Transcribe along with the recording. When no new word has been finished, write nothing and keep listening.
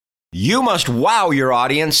You must wow your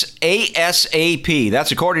audience ASAP.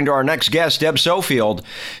 That's according to our next guest, Deb Sofield.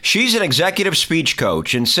 She's an executive speech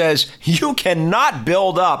coach and says you cannot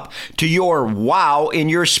build up to your wow in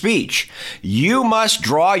your speech. You must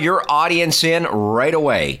draw your audience in right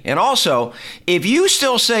away. And also, if you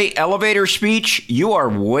still say elevator speech, you are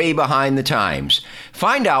way behind the times.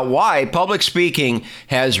 Find out why public speaking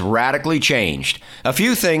has radically changed. A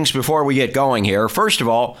few things before we get going here. First of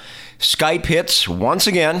all, Skype hits once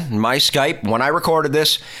again. My Skype, when I recorded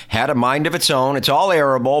this, had a mind of its own. It's all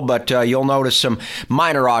airable, but you'll notice some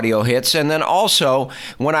minor audio hits. And then also,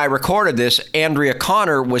 when I recorded this, Andrea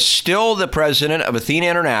Connor was still the president of Athena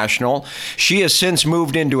International. She has since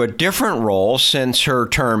moved into a different role since her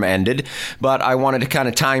term ended, but I wanted to kind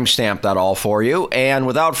of timestamp that all for you. And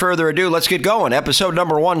without further ado, let's get going. Episode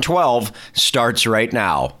number 112 starts right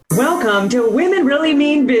now. Welcome to Women Really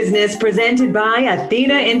Mean Business, presented by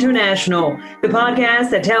Athena International, the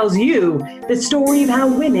podcast that tells you the story of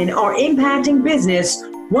how women are impacting business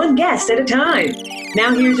one guest at a time.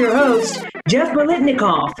 Now here's your host, Jeff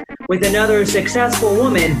Bolitnikoff, with another successful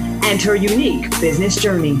woman and her unique business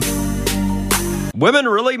journey. Women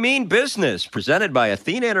Really Mean Business, presented by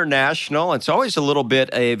Athena International. It's always a little bit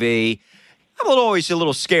of I'm always a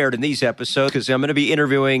little scared in these episodes because I'm going to be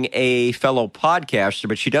interviewing a fellow podcaster,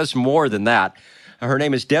 but she does more than that. Her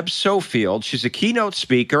name is Deb Sofield. She's a keynote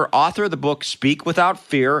speaker, author of the book Speak Without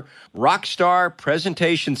Fear, Rockstar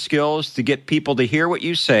Presentation Skills to Get People to Hear What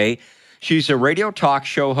You Say. She's a radio talk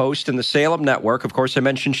show host in the Salem Network. Of course, I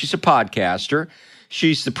mentioned she's a podcaster.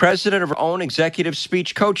 She's the president of her own executive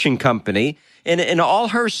speech coaching company. And in all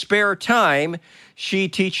her spare time, she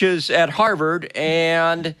teaches at Harvard,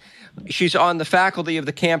 and she's on the faculty of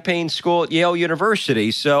the campaign school at Yale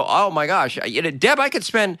University. So, oh my gosh, Deb, I could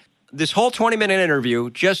spend this whole 20-minute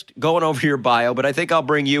interview just going over your bio, but I think I'll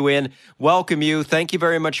bring you in, welcome you. Thank you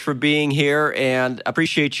very much for being here, and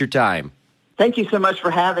appreciate your time. Thank you so much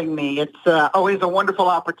for having me. It's always a wonderful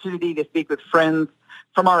opportunity to speak with friends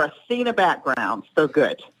from our Athena background. So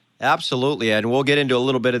good. Absolutely, and we'll get into a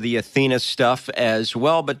little bit of the Athena stuff as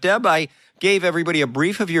well. But Deb, I gave everybody a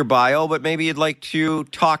brief of your bio, but maybe you'd like to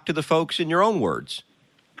talk to the folks in your own words.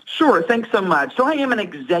 Sure. Thanks so much. So I am an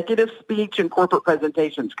executive speech and corporate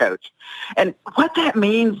presentations coach. And what that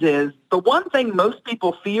means is the one thing most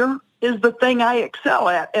people fear is the thing I excel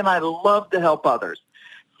at, and I love to help others.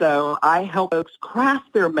 So I help folks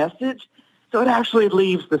craft their message so it actually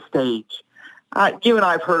leaves the stage. You and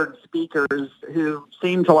I have heard speakers who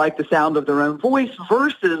seem to like the sound of their own voice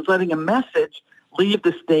versus letting a message leave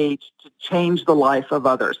the stage to change the life of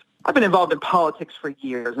others. I've been involved in politics for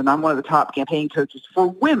years, and I'm one of the top campaign coaches for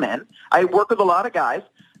women. I work with a lot of guys,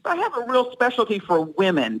 but I have a real specialty for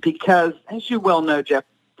women because, as you well know, Jeff,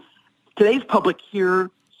 today's public hears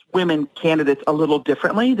women candidates a little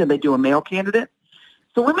differently than they do a male candidate.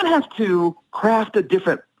 So women have to craft a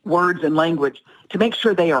different words and language to make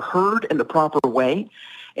sure they are heard in the proper way.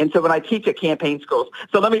 And so when I teach at campaign schools,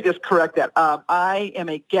 so let me just correct that. I am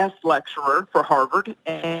a guest lecturer for Harvard,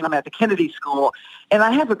 and I'm at the Kennedy School, and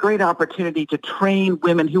I have a great opportunity to train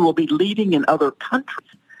women who will be leading in other countries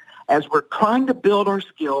as we're trying to build our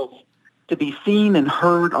skills to be seen and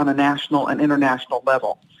heard on a national and international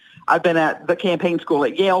level. I've been at the campaign school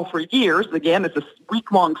at Yale for years. Again, it's a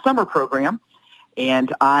week-long summer program,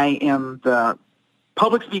 and I am the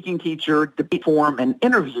public speaking teacher, debate forum, and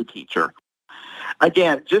interview teacher.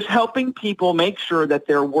 Again, just helping people make sure that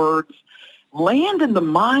their words land in the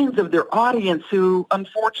minds of their audience who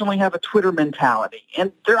unfortunately have a Twitter mentality,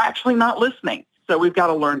 and they're actually not listening. So we've got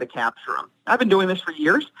to learn to capture them. I've been doing this for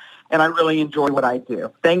years, and I really enjoy what I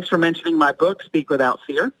do. Thanks for mentioning my book, Speak Without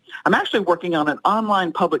Fear. I'm actually working on an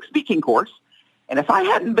online public speaking course, and if I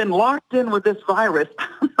hadn't been locked in with this virus,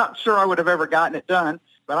 I'm not sure I would have ever gotten it done,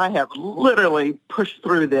 but I have literally pushed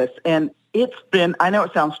through this, and it's been, I know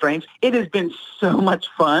it sounds strange, it has been so much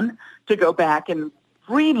fun to go back and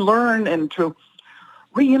relearn and to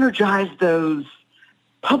re-energize those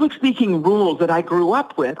public speaking rules that I grew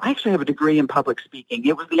up with. I actually have a degree in public speaking.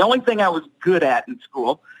 It was the only thing I was good at in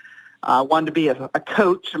school. I wanted to be a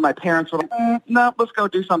coach, and my parents were like, no, let's go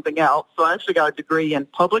do something else. So I actually got a degree in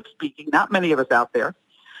public speaking. Not many of us out there,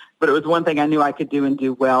 but it was one thing I knew I could do and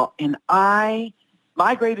do well. And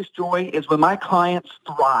my greatest joy is when my clients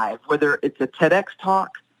thrive, whether it's a TEDx talk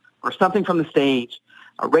or something from the stage,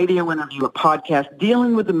 a radio interview, a podcast,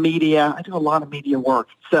 dealing with the media. I do a lot of media work.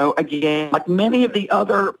 So again, like many of the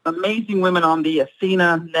other amazing women on the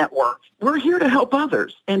Athena network, we're here to help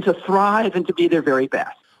others and to thrive and to be their very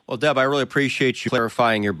best. Well, Deb, I really appreciate you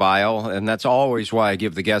clarifying your bio, and that's always why I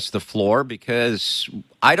give the guests the floor, because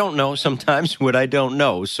I don't know sometimes what I don't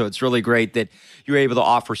know. So it's really great that you're able to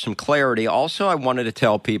offer some clarity. Also, I wanted to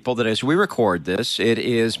tell people that as we record this, it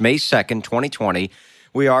is May 2nd, 2020.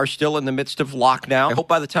 We are still in the midst of lockdown. I hope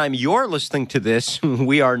by the time you're listening to this,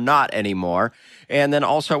 we are not anymore. And then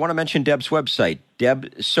also, I want to mention Deb's website,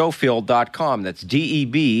 debsofield.com. That's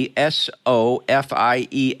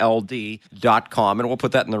DEBSOFIELD.com. And we'll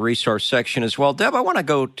put that in the resource section as well. Deb, I want to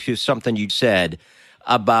go to something you said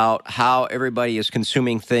about how everybody is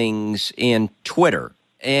consuming things in Twitter.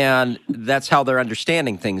 And that's how they're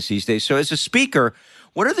understanding things these days. So as a speaker,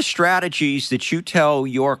 what are the strategies that you tell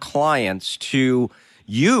your clients to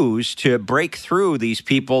use to break through these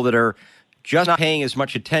people that are just not paying as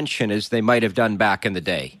much attention as they might have done back in the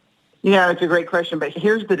day? Yeah, it's a great question, but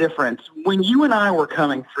here's the difference. When you and I were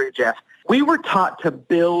coming through, Jeff, we were taught to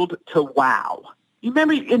build to wow. You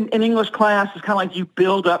remember in English class, it's kind of like you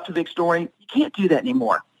build up to the story. You can't do that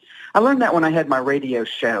anymore. I learned that when I had my radio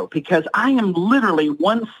show because I am literally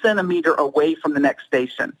 1 centimeter away from the next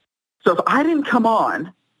station. So if I didn't come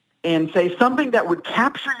on and say something that would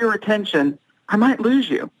capture your attention, I might lose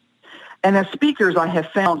you. And as speakers, I have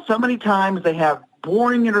found so many times they have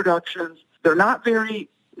boring introductions. They're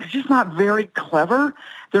just not very clever.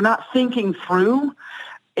 They're not thinking through.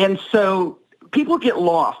 And so people get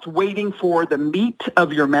lost waiting for the meat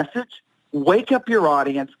of your message. Wake up your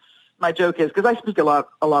audience. My joke is, because I speak a lot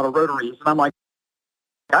of rotaries, and I'm like,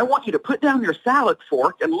 I want you to put down your salad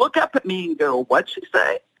fork and look up at me and go, what'd she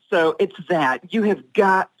say? So it's that. You have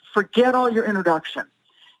forget all your introduction.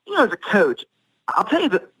 You know, as a coach, I'll tell you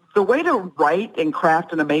that the way to write and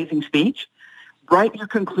craft an amazing speech, write your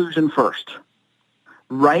conclusion first.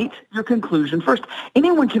 Write your conclusion first.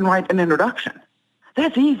 Anyone can write an introduction.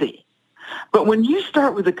 That's easy. But when you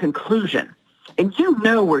start with a conclusion and you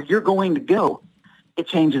know where you're going to go, it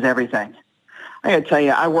changes everything. I got to tell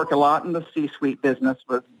you, I work a lot in the C-suite business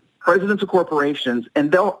with presidents of corporations,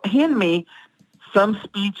 and they'll hand me some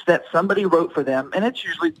speech that somebody wrote for them, and it's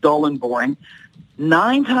usually dull and boring.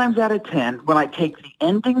 9 times out of 10, when I take the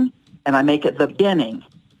ending and I make it the beginning,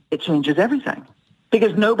 it changes everything.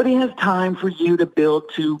 Because nobody has time for you to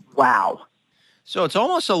build to wow. So it's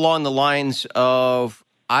almost along the lines of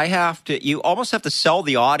you almost have to sell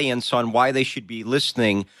the audience on why they should be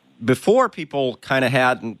listening. Before, people kind of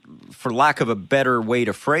had, for lack of a better way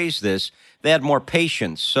to phrase this, they had more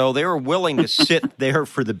patience. So they were willing to sit there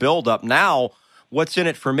for the buildup. Now, what's in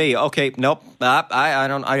it for me? Okay, nope, I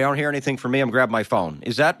don't hear anything from me. I'm grabbing my phone.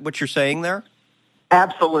 Is that what you're saying there?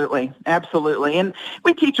 Absolutely, absolutely. And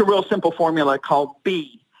we teach a real simple formula called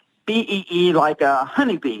B, B-E-E, like a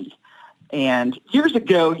honeybee. And years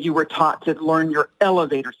ago, you were taught to learn your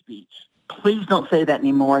elevator speech. Please don't say that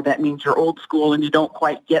anymore. That means you're old school and you don't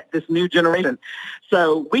quite get this new generation.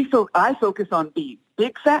 So I focus on B,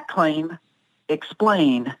 big fat claim,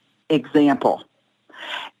 explain, example.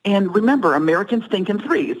 And remember, Americans think in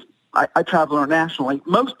threes. I travel internationally.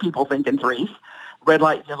 Most people think in threes. Red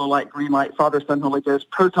light, yellow light, green light, Father, Son, Holy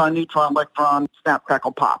Ghost, proton, neutron, electron, snap,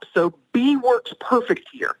 crackle, pop. So B works perfect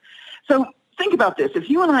here. So think about this. If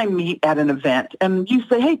you and I meet at an event and you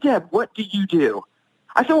say, hey, Deb, what do you do?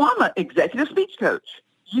 I say, well, I'm an executive speech coach.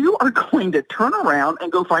 You are going to turn around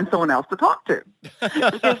and go find someone else to talk to.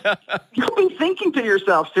 Because you'll be thinking to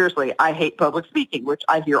yourself, seriously, I hate public speaking, which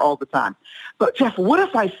I hear all the time. But, Jeff, what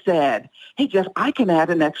if I said, hey, Jeff, I can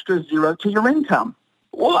add an extra 0 to your income?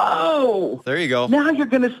 Whoa! There you go. Now you're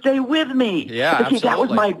going to stay with me. Yeah, okay,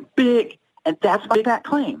 absolutely. That was that's my fat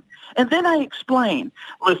claim. And then I explain,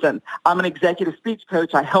 listen, I'm an executive speech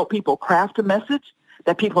coach. I help people craft a message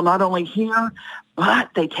that people not only hear, but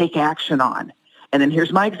they take action on. And then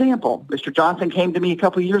here's my example. Mr. Johnson came to me a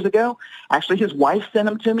couple of years ago. Actually, his wife sent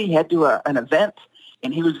him to me. He had to do an event,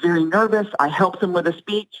 and he was very nervous. I helped him with a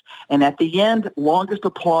speech. And at the end, longest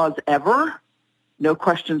applause ever, no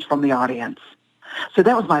questions from the audience. So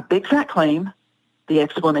that was my big fat claim, the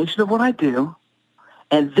explanation of what I do,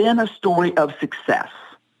 and then a story of success.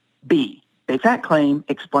 B, big fat claim,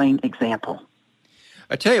 explain, example.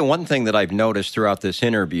 I tell you, one thing that I've noticed throughout this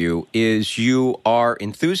interview is you are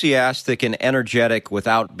enthusiastic and energetic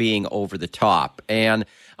without being over the top. And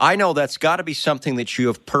I know that's got to be something that you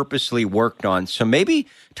have purposely worked on. So maybe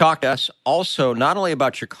talk to us also not only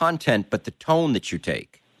about your content, but the tone that you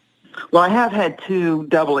take. Well, I have had 2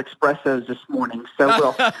 double espressos this morning, so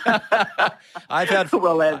we'll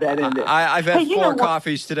we'll add that in there. I've had 4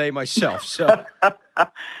 coffees today myself. So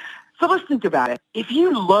let's think about it. If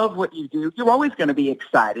you love what you do, you're always going to be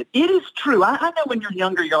excited. It is true. I know when you're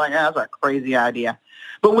younger, you're like, that's a crazy idea.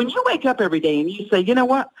 But when you wake up every day and you say, you know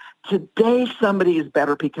what, today somebody is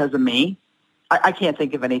better because of me. I can't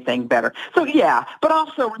think of anything better. So, yeah, but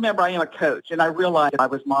also remember I am a coach, and I realized I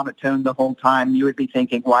was monotone the whole time. You would be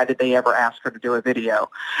thinking, why did they ever ask her to do a video,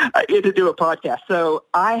 to do a podcast? So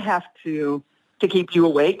I have to keep you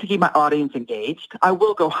awake, to keep my audience engaged. I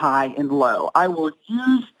will go high and low. I will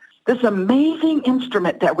use this amazing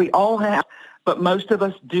instrument that we all have, but most of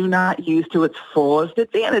us do not use to its fullest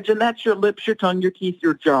advantage, and that's your lips, your tongue, your teeth,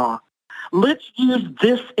 your jaw. Let's use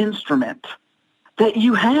this instrument that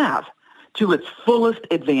you have to its fullest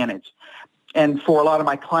advantage. And for a lot of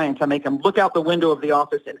my clients, I make them look out the window of the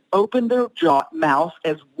office and open their mouth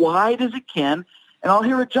as wide as it can, and I'll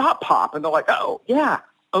hear a jaw pop, and they're like, oh, yeah,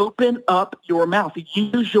 open up your mouth.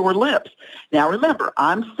 Use your lips. Now, remember,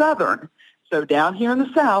 I'm Southern, so down here in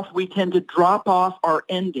the South, we tend to drop off our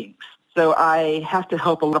endings. So I have to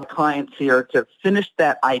help a lot of clients here to finish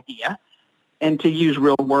that idea and to use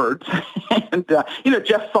real words. And,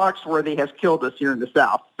 Jeff Foxworthy has killed us here in the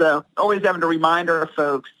South. So always having to remind our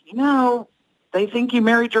folks, they think you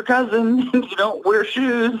married your cousin and you don't wear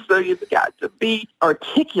shoes, so you've got to be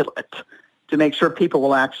articulate to make sure people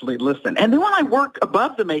will actually listen. And then when I work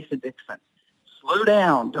above the Mason-Dixon, slow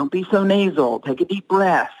down, don't be so nasal, take a deep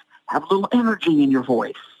breath, have a little energy in your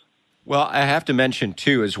voice. Well, I have to mention,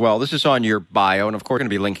 too, as well, this is on your bio, and of course, going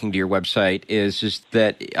to be linking to your website, is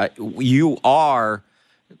that you are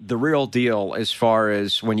the real deal as far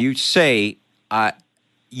as when you say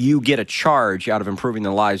you get a charge out of improving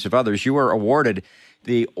the lives of others. You were awarded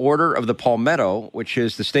the Order of the Palmetto, which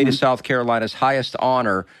is the state of South Carolina's highest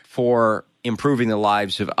honor for improving the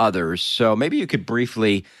lives of others. So maybe you could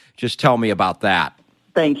briefly just tell me about that.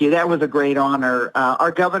 Thank you. That was a great honor.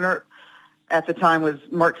 Our governor at the time was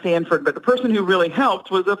Mark Sanford, but the person who really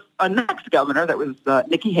helped was a next governor that was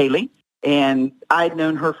Nikki Haley, and I'd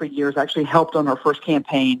known her for years, actually helped on her first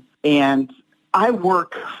campaign, and I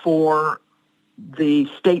work for the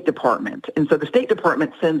State Department, and so the State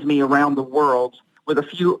Department sends me around the world with a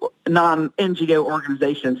few non-NGO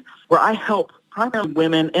organizations where I help primarily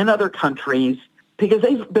women in other countries because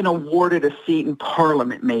they've been awarded a seat in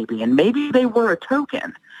Parliament maybe, and maybe they were a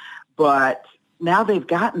token, but now they've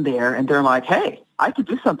gotten there and they're like, hey, I could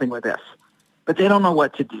do something with this, but they don't know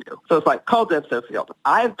what to do. So it's like, call Deb Sofield.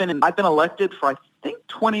 I've been elected for, I think,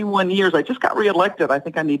 21 years. I just got reelected. I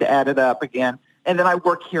think I need to add it up again. And then I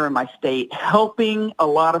work here in my state helping a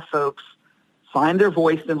lot of folks find their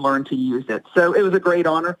voice and learn to use it. So it was a great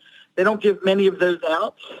honor. They don't give many of those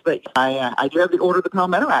out, but I do have the Order of the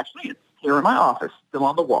Palmetto, actually. It's here in my office, still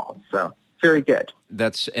on the wall. So very good.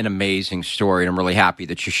 That's an amazing story, and I'm really happy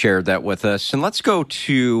that you shared that with us. And let's go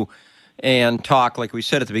to and talk, like we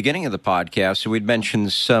said at the beginning of the podcast, so we'd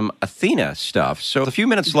mentioned some Athena stuff. So a few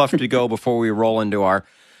minutes left to go before we roll into our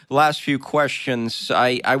last few questions.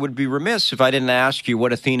 I would be remiss if I didn't ask you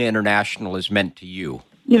what Athena International has meant to you.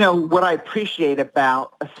 What I appreciate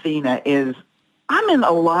about Athena is I'm in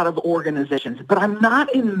a lot of organizations, but I'm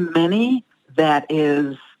not in many that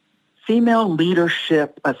is female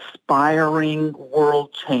leadership, aspiring,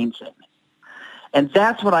 world-changing. And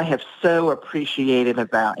that's what I have so appreciated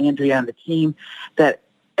about Andrea and the team, that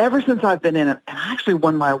ever since I've been in it, and I actually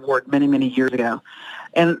won my award many, many years ago.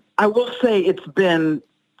 And I will say it's been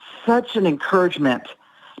such an encouragement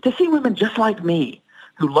to see women just like me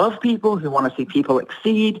who love people, who want to see people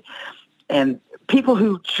exceed, and people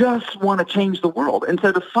who just want to change the world. And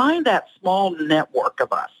so to find that small network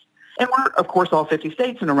of us, and we're, of course, all 50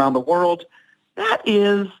 states and around the world, that's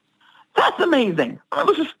amazing.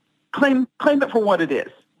 Let's just claim it for what it is.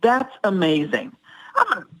 That's amazing.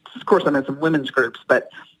 Of course, I'm in some women's groups, but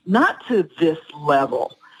not to this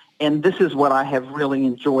level. And this is what I have really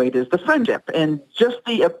enjoyed is the friendship and just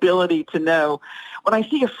the ability to know when I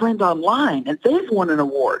see a friend online and they've won an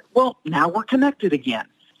award, well, now we're connected again.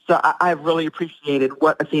 So I've really appreciated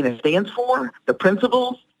what Athena stands for, the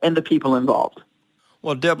principles, and the people involved.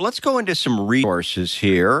 Well, Deb, let's go into some resources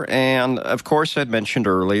here. And, of course, I'd mentioned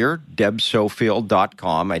earlier,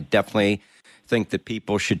 DebSofield.com. I definitely think that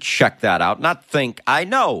people should check that out. I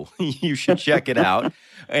know you should check it out.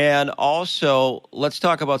 And also, let's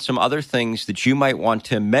talk about some other things that you might want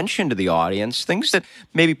to mention to the audience, things that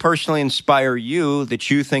maybe personally inspire you that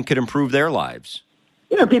you think could improve their lives.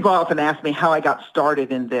 People often ask me how I got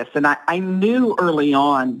started in this, and I knew early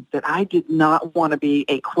on that I did not want to be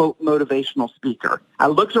a, quote, motivational speaker. I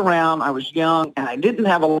looked around, I was young, and I didn't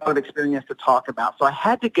have a lot of experience to talk about, so I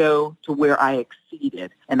had to go to where I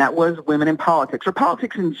exceeded, and that was women in politics, or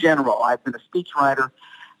politics in general. I've been a speechwriter.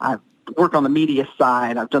 I've worked on the media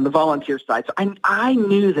side. I've done the volunteer side. So I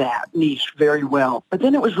knew that niche very well, but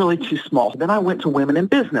then it was really too small. Then I went to women in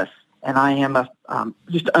business. and I am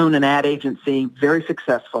used to own an ad agency, very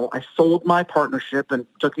successful. I sold my partnership and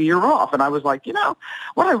took a year off. And I was like,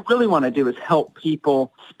 what I really want to do is help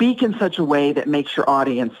people speak in such a way that makes your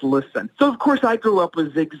audience listen. So, of course, I grew up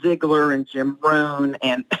with Zig Ziglar and Jim Rohn,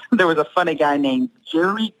 and there was a funny guy named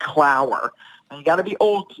Jerry Clower. You got to be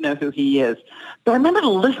old to know who he is. But I remember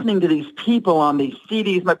listening to these people on these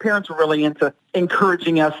CDs. My parents were really into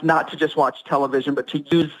encouraging us not to just watch television, but to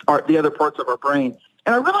use the other parts of our brain.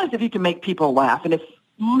 And I realized if you can make people laugh, and if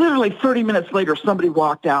literally 30 minutes later somebody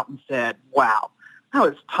walked out and said, wow, that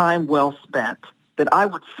was time well spent, that I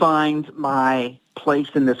would find my place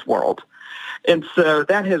in this world. And so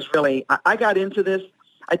that has really, I got into this.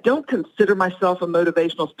 I don't consider myself a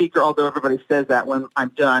motivational speaker, although everybody says that when I'm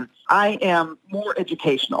done. I am more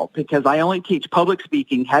educational because I only teach public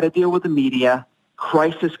speaking, how to deal with the media,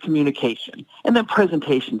 crisis communication, and then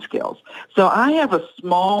presentation skills. So I have a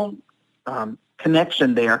small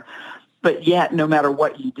connection there, but yet no matter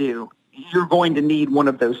what you do, you're going to need one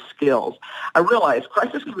of those skills. I realize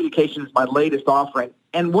crisis communication is my latest offering.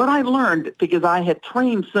 And what I learned, because I had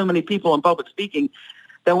trained so many people in public speaking,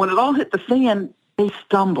 that when it all hit the fan, they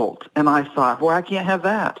stumbled, and I thought, well, I can't have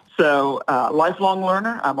that. So lifelong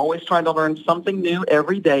learner, I'm always trying to learn something new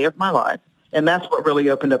every day of my life, and that's what really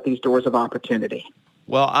opened up these doors of opportunity.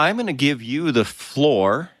 Well, I'm going to give you the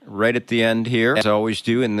floor right at the end here, as I always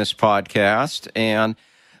do in this podcast, and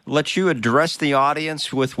let you address the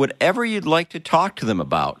audience with whatever you'd like to talk to them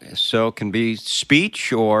about. So it can be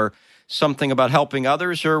speech or something about helping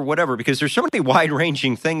others or whatever, because there's so many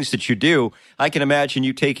wide-ranging things that you do. I can imagine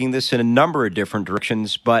you taking this in a number of different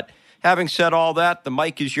directions. But having said all that, the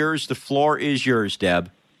mic is yours. The floor is yours,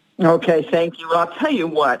 Deb. Okay, thank you. Well, I'll tell you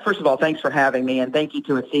what. First of all, thanks for having me, and thank you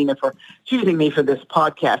to Athena for choosing me for this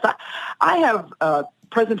podcast. I have a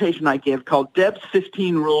presentation I give called Deb's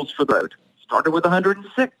 15 Rules for the Road. Started with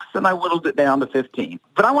 106, and I whittled it down to 15.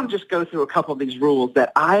 But I want to just go through a couple of these rules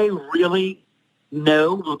that I really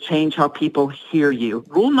know will change how people hear you.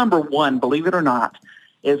 Rule number 1, believe it or not,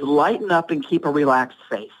 is lighten up and keep a relaxed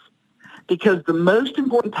face. Because the most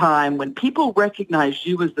important time when people recognize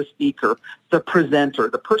you as the speaker, the presenter,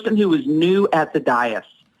 the person who is new at the dais.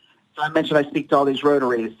 So I mentioned I speak to all these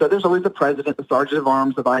Rotaries. So there's always the president, the sergeant of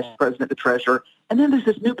arms, the vice president, the treasurer, and then there's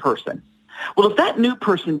this new person. Well, if that new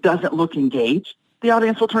person doesn't look engaged, the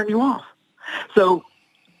audience will turn you off. So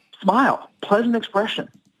smile, pleasant expression.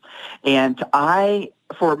 And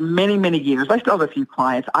for many, many years, I still have a few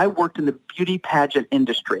clients, I worked in the beauty pageant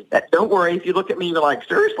industry. Don't worry, if you look at me, you're like,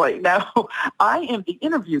 seriously? No, I am the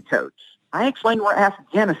interview coach. I explain where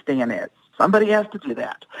Afghanistan is. Somebody has to do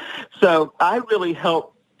that. So I really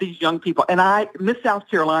help these young people. And Miss South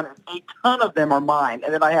Carolina, a ton of them are mine.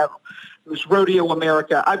 And then I have Miss Rodeo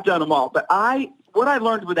America. I've done them all. But what I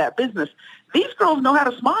learned with that business, these girls know how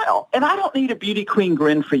to smile. And I don't need a beauty queen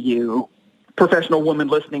grin for you, professional woman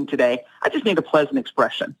listening today. I just need a pleasant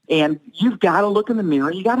expression. And you've got to look in the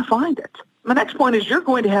mirror. You got to find it. The next point is you're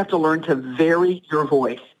going to have to learn to vary your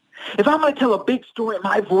voice. If I'm going to tell a big story,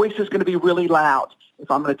 my voice is going to be really loud.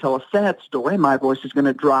 If I'm going to tell a sad story, my voice is going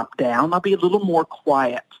to drop down. I'll be a little more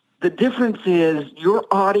quiet. The difference is your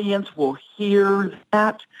audience will hear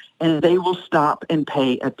that and they will stop and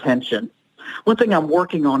pay attention. One thing I'm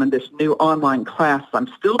working on in this new online class I'm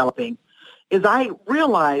still developing is I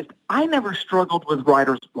realized I never struggled with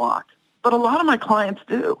writer's block, but a lot of my clients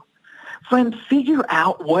do. Friends, figure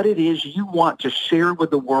out what it is you want to share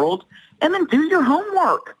with the world and then do your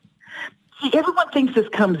homework. See, everyone thinks this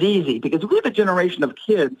comes easy because we have a generation of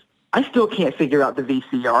kids. I still can't figure out the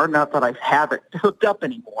VCR, not that I have it hooked up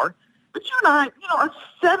anymore. But you and I, a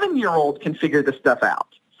 7-year-old can figure this stuff out.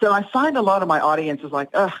 So I find a lot of my audience is like,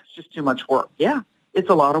 it's just too much work. Yeah, it's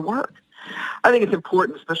a lot of work. I think it's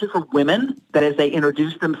important, especially for women, that as they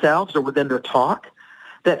introduce themselves or within their talk,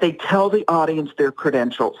 that they tell the audience their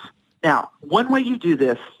credentials. Now, one way you do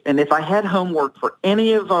this, and if I had homework for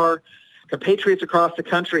any of our compatriots across the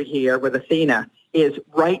country here with Athena, is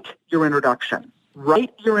write your introduction.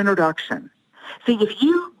 Write your introduction. See, if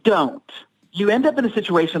you don't, you end up in a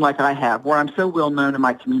situation like I have where I'm so well known in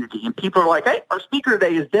my community, and people are like, hey, our speaker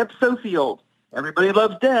today is Deb Sofield. Everybody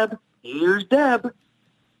loves Deb. Here's Deb.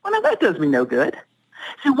 Well, now that does me no good.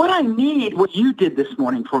 See, what I need, what you did this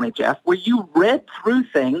morning for me, Jeff, where you read through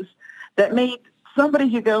things that made somebody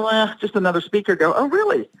who go, just another speaker go, oh,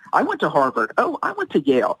 really? I went to Harvard. Oh, I went to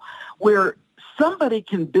Yale, where somebody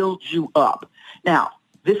can build you up. Now,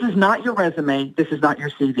 this is not your resume. This is not your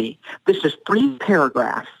CV. This is 3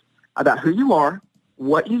 paragraphs about who you are,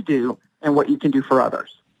 what you do, and what you can do for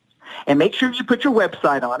others. And make sure you put your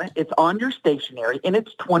website on it. It's on your stationery, and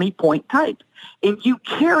it's 20-point type. And you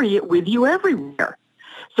carry it with you everywhere.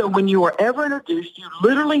 So when you are ever introduced, you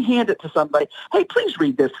literally hand it to somebody. Hey, please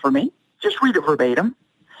read this for me. Just read it verbatim.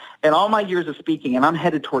 In all my years of speaking, and I'm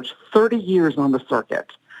headed towards 30 years on the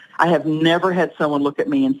circuit, I have never had someone look at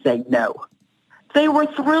me and say no. They were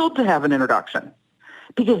thrilled to have an introduction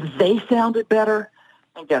because they sounded better.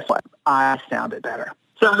 And guess what? I sounded better.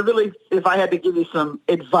 So really, if I had to give you some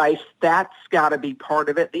advice, that's got to be part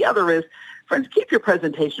of it. The other is, friends, keep your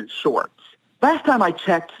presentation short. Last time I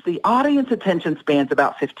checked, the audience attention span's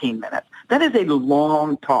about 15 minutes. That is a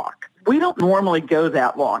long talk. We don't normally go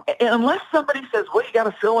that long. And unless somebody says, well, you got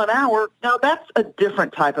to fill an hour. Now, that's a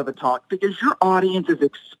different type of a talk because your audience is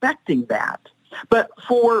expecting that. But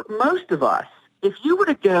for most of us, if you were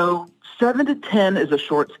to go 7 to 10 is a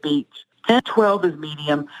short speech, 10 to 12 is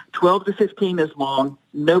medium, 12 to 15 is long,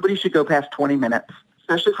 nobody should go past 20 minutes.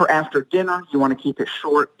 Especially for after dinner, you want to keep it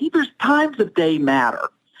short. There's times of day matter.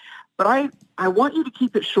 But I want you to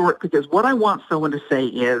keep it short because what I want someone to say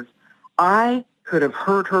is, I could have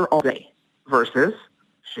heard her all day versus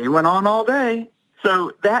she went on all day.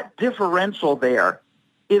 So that differential there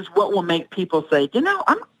is what will make people say, you know,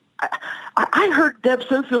 I heard Deb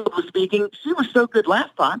Sofield was speaking. She was so good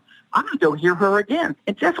last time. I'm going to go hear her again.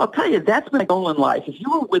 And Jeff, I'll tell you, that's my goal in life. If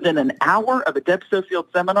you are within an hour of a Deb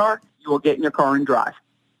Sofield seminar, you will get in your car and drive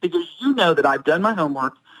because you know that I've done my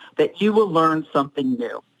homework, that you will learn something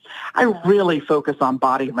new. I really focus on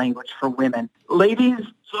body language for women. Ladies,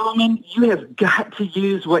 gentlemen, you have got to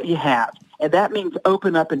use what you have. And that means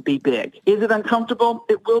open up and be big. Is it uncomfortable?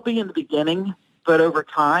 It will be in the beginning, but over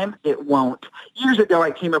time, it won't. Years ago,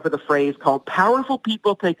 I came up with a phrase called powerful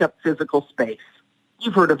people take up physical space.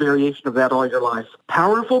 You've heard a variation of that all your life.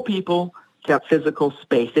 Powerful people take up physical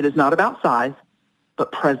space. It is not about size,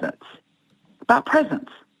 but presence. About presence.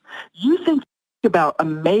 You think about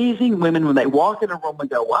amazing women when they walk in a room and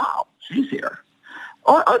go, wow, she's here.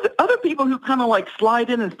 Or other people who kind of like slide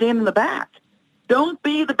in and stand in the back. Don't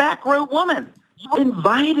be the back row woman. You're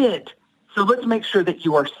invited. So let's make sure that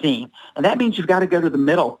you are seen. And that means you've got to go to the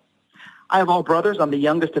middle. I have all brothers. I'm the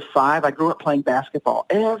youngest of 5. I grew up playing basketball.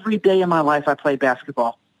 Every day of my life I played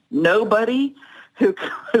basketball. Nobody who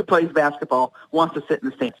plays basketball wants to sit in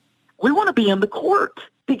the stands. We want to be in the court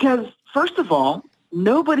because, first of all,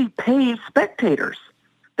 nobody pays spectators.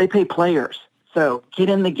 They pay players. So get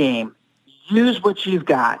in the game. Use what you've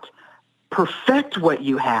got. Perfect what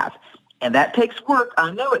you have. And that takes work.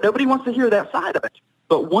 I know it. Nobody wants to hear that side of it.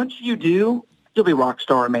 But once you do, you'll be rock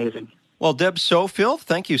star amazing. Well, Deb Sofield,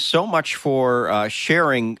 thank you so much for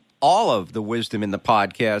sharing all of the wisdom in the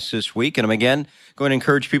podcast this week. And I'm again going to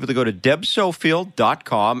encourage people to go to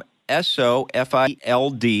debsofield.com,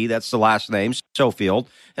 SOFILD, that's the last name, Sofield.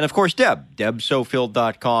 And of course,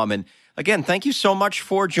 debsofield.com. And again, thank you so much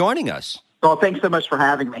for joining us. Well, thanks so much for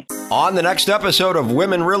having me. On the next episode of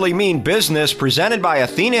Women Really Mean Business, presented by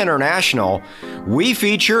Athena International, we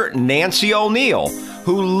feature Nancy O'Neill,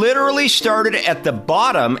 who literally started at the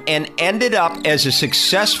bottom and ended up as a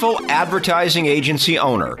successful advertising agency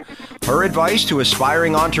owner. Her advice to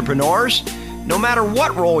aspiring entrepreneurs: no matter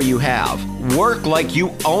what role you have, work like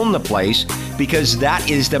you own the place because that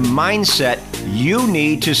is the mindset you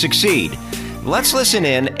need to succeed. Let's listen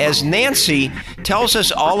in as Nancy tells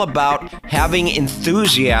us all about having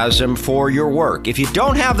enthusiasm for your work. If you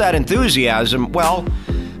don't have that enthusiasm, well,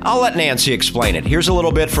 I'll let Nancy explain it. Here's a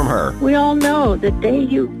little bit from her. We all know the day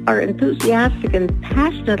you are enthusiastic and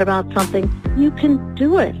passionate about something, you can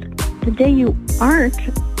do it. The day you aren't,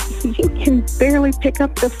 you can barely pick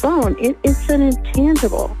up the phone. It's an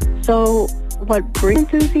intangible. So what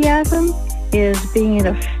brings enthusiasm is being in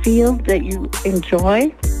a field that you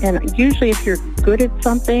enjoy. And usually if you're good at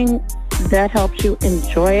something, that helps you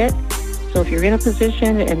enjoy it. So if you're in a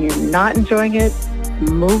position and you're not enjoying it,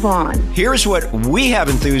 move on. Here's what we have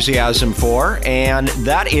enthusiasm for, and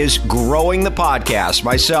that is growing the podcast,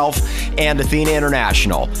 myself and Athena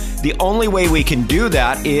International. The only way we can do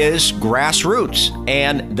that is grassroots,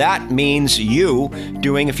 and that means you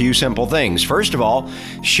doing a few simple things. First of all,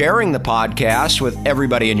 sharing the podcast with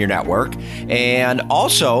everybody in your network, and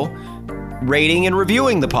also rating and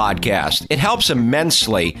reviewing the podcast. It helps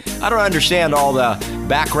immensely. I don't understand all the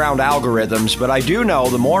background algorithms, but I do know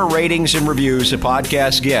the more ratings and reviews the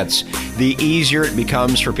podcast gets, the easier it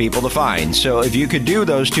becomes for people to find. So if you could do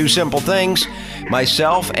those two simple things,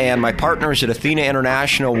 myself and my partners at Athena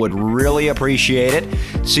International would really appreciate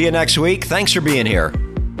it. See you next week. Thanks for being here.